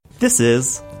This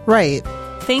is Right.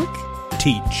 Think.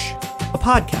 Teach, a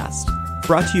podcast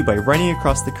brought to you by Writing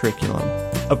Across the Curriculum,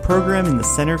 a program in the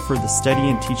Center for the Study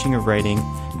and Teaching of Writing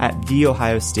at The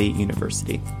Ohio State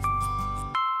University.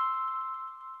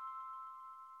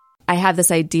 I have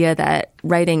this idea that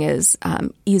writing is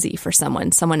easy for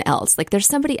someone else. Like there's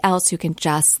somebody else who can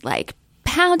just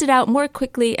pound it out more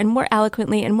quickly and more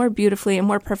eloquently and more beautifully and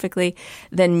more perfectly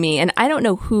than me. And I don't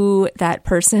know who that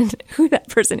person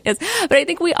is, but I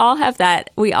think we all have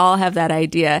that. We all have that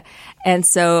idea. And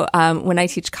so when I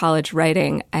teach college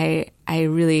writing, I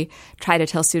really try to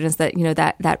tell students that,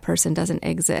 that person doesn't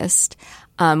exist.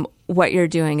 What you're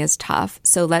doing is tough.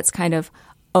 So let's kind of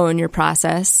own your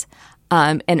process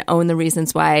and own the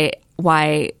reasons why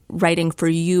writing for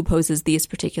you poses these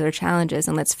particular challenges,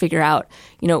 and let's figure out,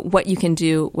 what you can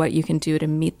do to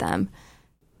meet them.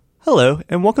 Hello,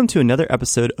 and welcome to another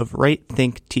episode of Write,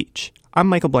 Think, Teach. I'm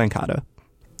Michael Blancato.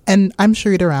 And I'm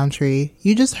Sharita Roundtree.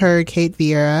 You just heard Kate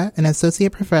Vieira, an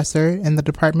associate professor in the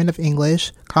Department of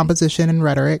English, Composition, and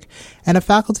Rhetoric, and a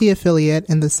faculty affiliate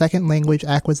in the Second Language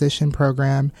Acquisition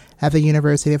Program at the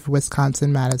University of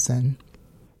Wisconsin-Madison.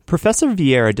 Professor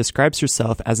Vieira describes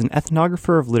herself as an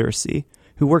ethnographer of literacy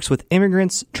who works with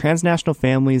immigrants, transnational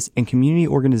families, and community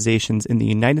organizations in the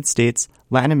United States,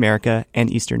 Latin America,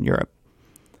 and Eastern Europe.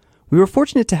 We were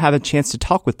fortunate to have a chance to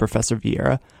talk with Professor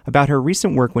Vieira about her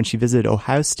recent work when she visited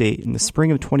Ohio State in the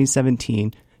spring of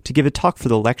 2017 to give a talk for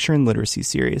the Lecture in Literacy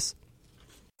series.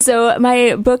 So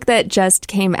my book that just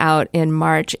came out in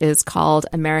March is called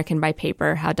American by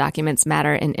Paper: How Documents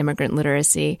Matter in Immigrant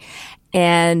Literacy.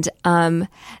 And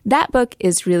that book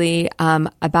is really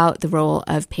about the role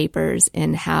of papers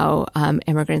in how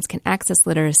immigrants can access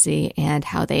literacy and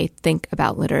how they think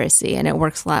about literacy. And it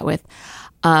works a lot with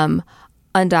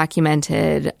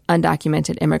undocumented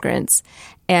immigrants,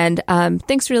 and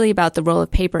thinks really about the role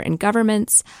of paper in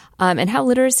governments and how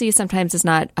literacy sometimes is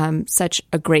not such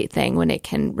a great thing when it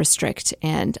can restrict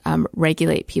and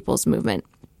regulate people's movement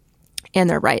and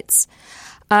their rights.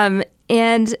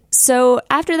 And so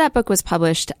after that book was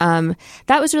published,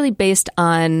 that was really based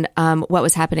on what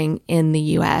was happening in the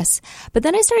U.S. But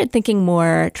then I started thinking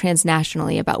more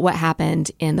transnationally about what happened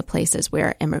in the places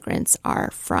where immigrants are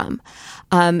from.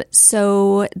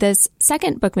 So this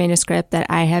second book manuscript that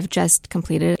I have just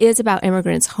completed is about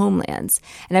immigrants' homelands.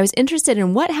 And I was interested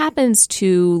in what happens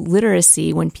to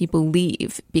literacy when people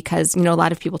leave, because, a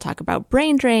lot of people talk about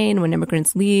brain drain when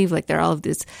immigrants leave, like all of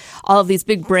these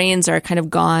big brains are kind of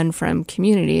gone from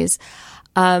communities.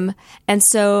 And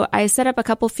so I set up a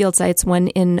couple field sites, one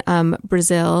in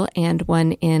Brazil and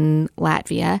one in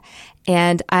Latvia.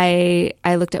 And I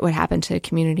looked at what happened to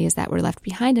communities that were left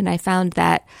behind. And I found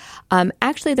that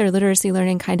actually their literacy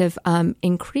learning kind of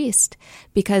increased,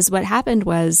 because what happened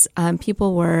was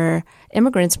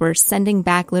immigrants were sending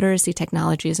back literacy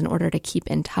technologies in order to keep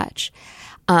in touch.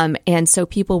 And so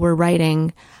people were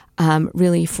writing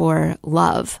really for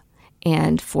love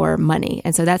and for money.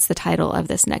 And so that's the title of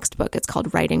this next book. It's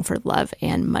called Writing for Love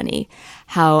and Money: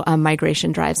 How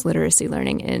Migration Drives Literacy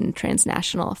Learning in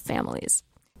Transnational Families.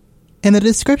 In the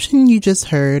description you just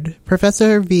heard,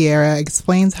 Professor Vieira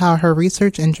explains how her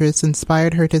research interests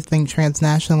inspired her to think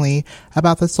transnationally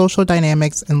about the social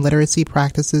dynamics and literacy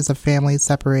practices of families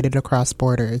separated across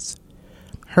borders.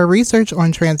 Her research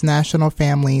on transnational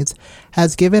families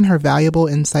has given her valuable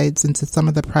insights into some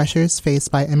of the pressures faced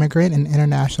by immigrant and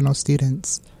international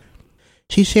students.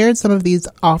 She shared some of these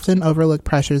often overlooked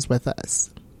pressures with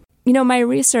us. My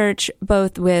research,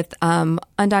 both with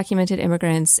undocumented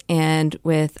immigrants and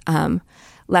with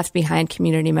left behind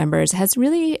community members, has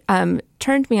really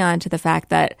turned me on to the fact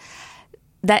that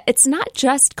it's not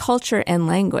just culture and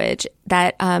language,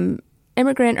 that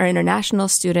immigrant or international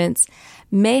students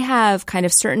may have kind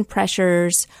of certain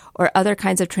pressures or other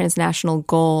kinds of transnational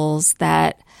goals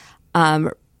that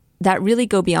really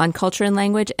go beyond culture and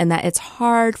language, and that it's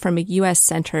hard from a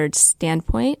U.S.-centered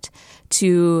standpoint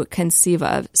to conceive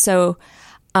of. So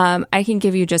I can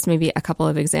give you just maybe a couple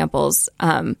of examples.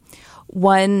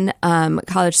 One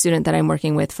college student that I'm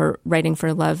working with for Writing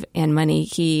for Love and Money,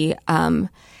 he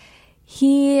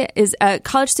is a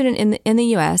college student in the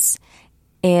U.S.,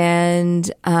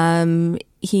 and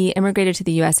he immigrated to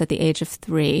the U.S. at the age of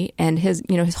 3, and his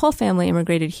whole family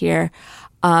immigrated here.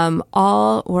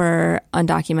 All were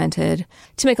undocumented.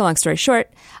 To make a long story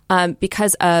short,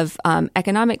 because of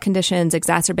economic conditions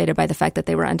exacerbated by the fact that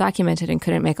they were undocumented and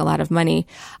couldn't make a lot of money,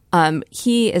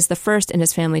 he is the first in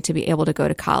his family to be able to go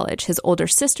to college. His older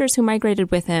sisters who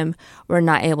migrated with him were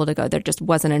not able to go. There just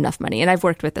wasn't enough money. And I've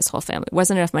worked with this whole family.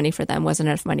 Wasn't enough money for them.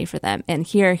 And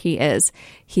here he is.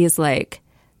 He's like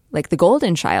like the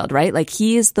golden child, right? Like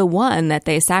he's the one that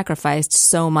they sacrificed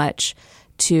so much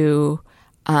to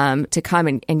come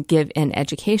and give an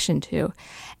education to.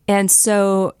 And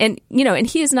so, and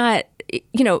he's not,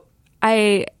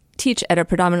 I teach at a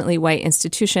predominantly white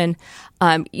institution.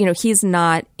 He's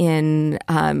not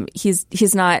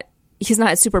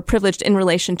super privileged in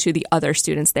relation to the other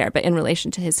students there, but in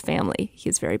relation to his family,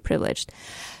 he's very privileged.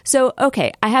 So,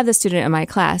 okay, I have the student in my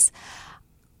class.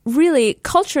 Really,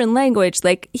 culture and language,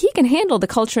 like he can handle the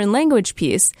culture and language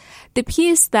piece. The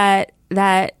piece that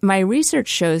my research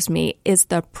shows me is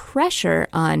the pressure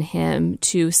on him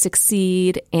to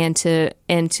succeed and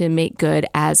to make good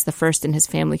as the first in his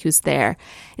family who's there.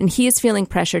 And he is feeling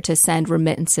pressure to send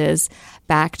remittances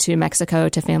back to Mexico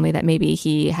to family that maybe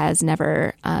he's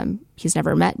never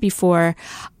met before.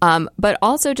 But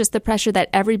also just the pressure that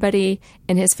everybody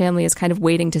in his family is kind of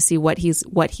waiting to see what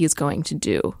he's going to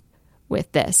do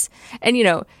with this. And,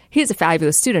 he's a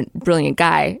fabulous student, brilliant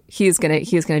guy. He's going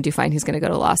to do fine. He's going to go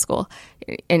to law school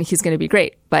and he's going to be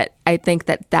great. But I think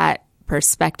that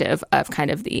perspective of kind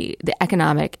of the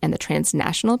economic and the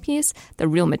transnational piece, the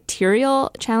real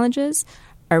material challenges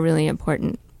are really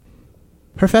important.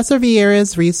 Professor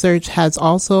Vieira's research has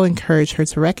also encouraged her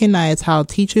to recognize how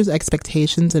teachers'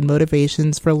 expectations and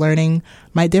motivations for learning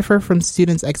might differ from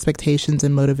students' expectations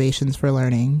and motivations for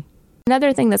learning.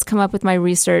 Another thing that's come up with my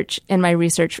research, and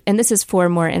this is for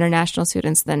more international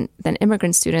students than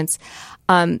immigrant students,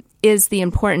 is the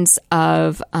importance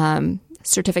of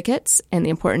certificates and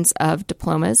the importance of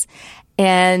diplomas,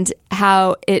 and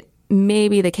how it may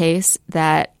be the case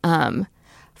that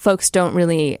folks don't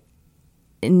really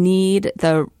need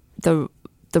the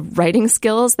writing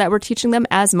skills that we're teaching them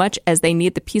as much as they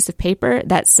need the piece of paper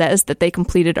that says that they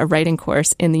completed a writing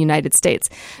course in the United States.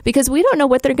 Because we don't know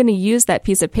what they're going to use that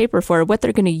piece of paper for, what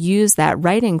they're going to use that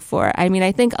writing for. I mean,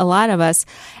 I think a lot of us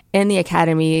in the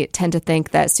academy tend to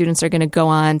think that students are going to go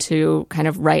on to kind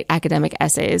of write academic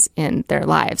essays in their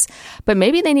lives. But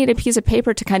maybe they need a piece of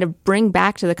paper to kind of bring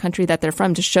back to the country that they're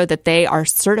from to show that they are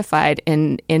certified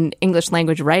in English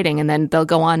language writing, and then they'll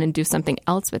go on and do something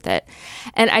else with it.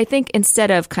 And I think instead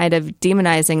of kind of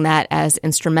demonizing that as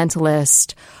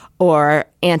instrumentalist or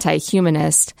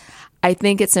anti-humanist, I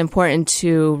think it's important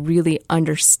to really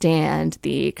understand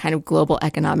the kind of global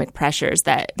economic pressures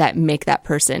that make that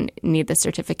person need the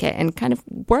certificate and kind of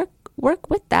work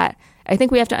with that. I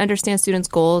think we have to understand students'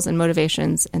 goals and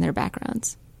motivations and their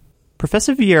backgrounds.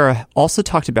 Professor Vieira also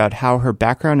talked about how her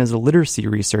background as a literacy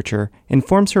researcher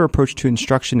informs her approach to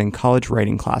instruction in college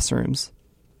writing classrooms.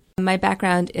 My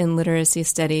background in literacy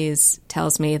studies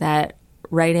tells me that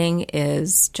writing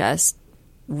is just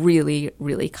really,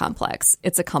 really complex.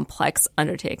 It's a complex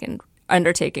undertaking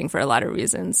for a lot of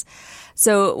reasons.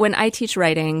 So when I teach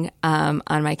writing on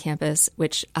my campus,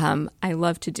 which I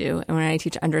love to do, and when I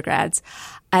teach undergrads,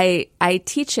 I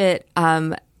teach it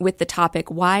with the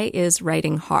topic, why is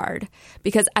writing hard?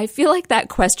 Because I feel like that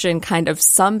question kind of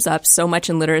sums up so much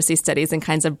in literacy studies and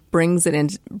kind of brings it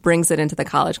into the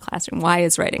college classroom. Why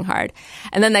is writing hard?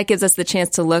 And then that gives us the chance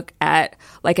to look at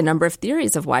like a number of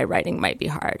theories of why writing might be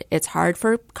hard. It's hard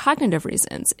for cognitive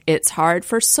reasons. It's hard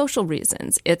for social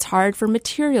reasons. It's hard for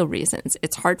material reasons.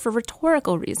 It's hard for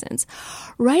rhetorical reasons.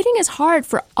 Writing is hard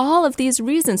for all of these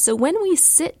reasons. So when we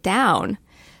sit down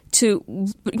to,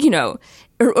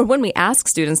 or when we ask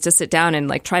students to sit down and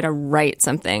like try to write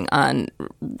something on,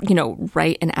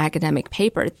 write an academic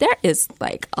paper, there is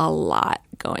like a lot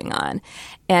going on.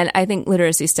 And I think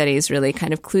literacy studies really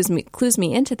kind of clues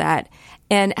me into that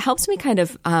and helps me kind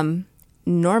of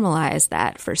normalize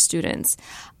that for students.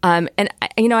 And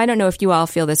I don't know if you all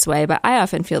feel this way, but I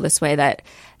often feel this way, that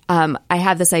I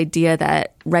have this idea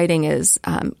that writing is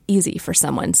easy for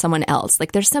someone else.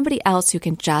 Like there's somebody else who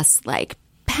can just like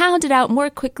pound it out more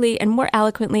quickly and more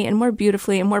eloquently and more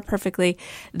beautifully and more perfectly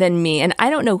than me. And I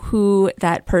don't know who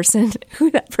that person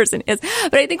is,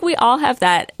 but I think we all have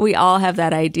that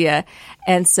idea.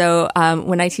 And so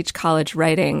when I teach college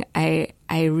writing, I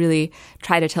really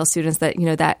try to tell students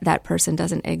that, that person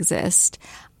doesn't exist.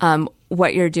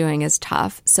 What you're doing is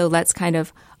tough. So let's kind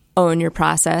of own your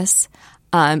process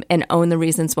and own the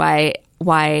reasons why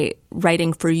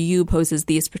writing for you poses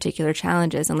these particular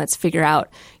challenges, and let's figure out,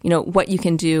 what you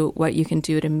can do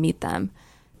to meet them.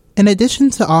 In addition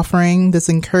to offering this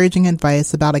encouraging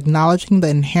advice about acknowledging the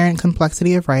inherent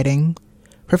complexity of writing,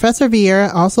 Professor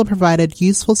Vieira also provided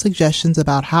useful suggestions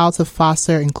about how to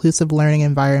foster inclusive learning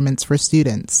environments for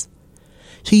students.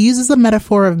 She uses the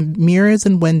metaphor of mirrors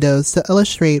and windows to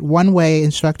illustrate one way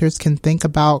instructors can think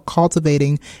about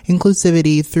cultivating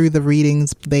inclusivity through the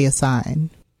readings they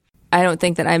assign. I don't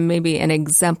think that I'm maybe an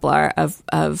exemplar of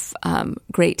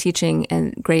great teaching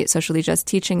and great socially just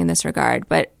teaching in this regard.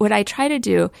 But what I try to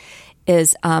do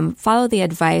is follow the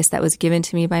advice that was given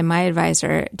to me by my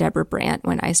advisor, Deborah Brandt,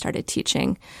 when I started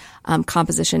teaching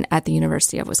composition at the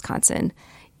University of Wisconsin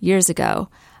years ago.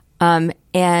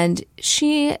 And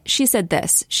she said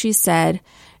this. She said,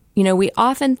 we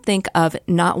often think of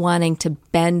not wanting to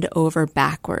bend over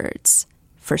backwards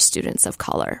for students of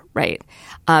color, right?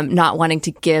 Not wanting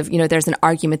to give, there's an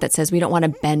argument that says we don't want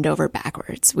to bend over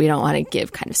backwards. We don't want to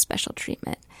give kind of special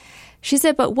treatment. She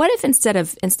said, but what if instead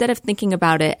of thinking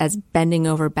about it as bending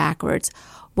over backwards,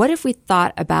 what if we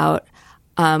thought about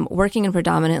working in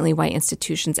predominantly white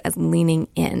institutions as leaning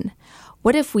in?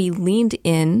 What if we leaned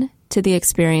in to the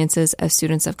experiences of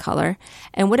students of color?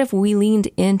 And what if we leaned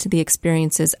into the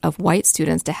experiences of white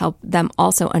students to help them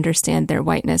also understand their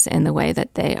whiteness in the way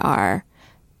that they are,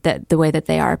 the way that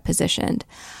they are positioned?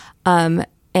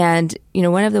 And,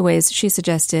 one of the ways she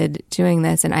suggested doing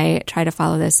this, and I try to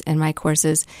follow this in my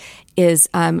courses, is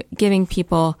giving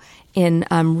people in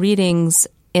readings,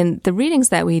 in the readings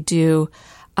that we do,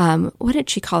 what did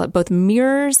she call it? Both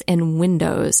mirrors and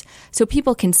windows. So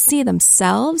people can see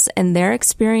themselves and their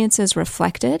experiences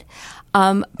reflected,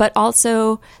 but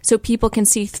also so people can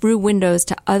see through windows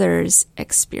to others'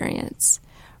 experience,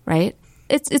 right?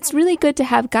 It's really good to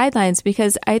have guidelines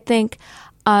because I think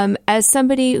as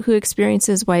somebody who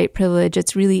experiences white privilege,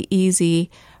 it's really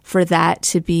easy for that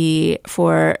to be,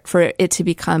 for it to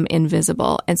become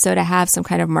invisible. And so to have some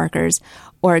kind of markers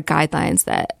or guidelines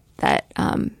that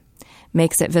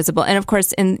makes it visible. And of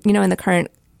course, in the current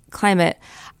climate,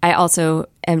 I also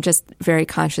am just very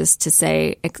conscious to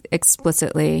say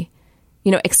explicitly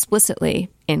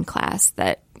in class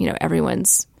that,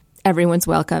 everyone's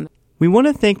welcome. We want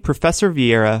to thank Professor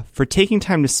Vieira for taking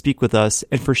time to speak with us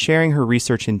and for sharing her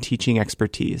research and teaching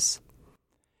expertise.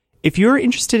 If you're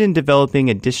interested in developing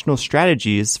additional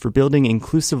strategies for building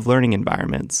inclusive learning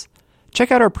environments,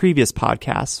 check out our previous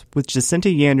podcasts with Jacinta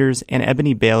Yanders and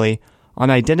Ebony Bailey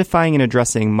on identifying and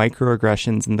addressing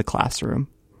microaggressions in the classroom.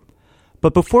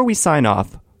 But before we sign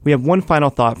off, we have one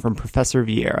final thought from Professor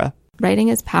Vieira. Writing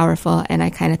is powerful, and I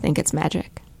kind of think it's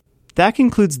magic. That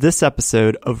concludes this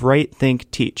episode of Write, Think,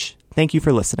 Teach. Thank you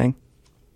for listening.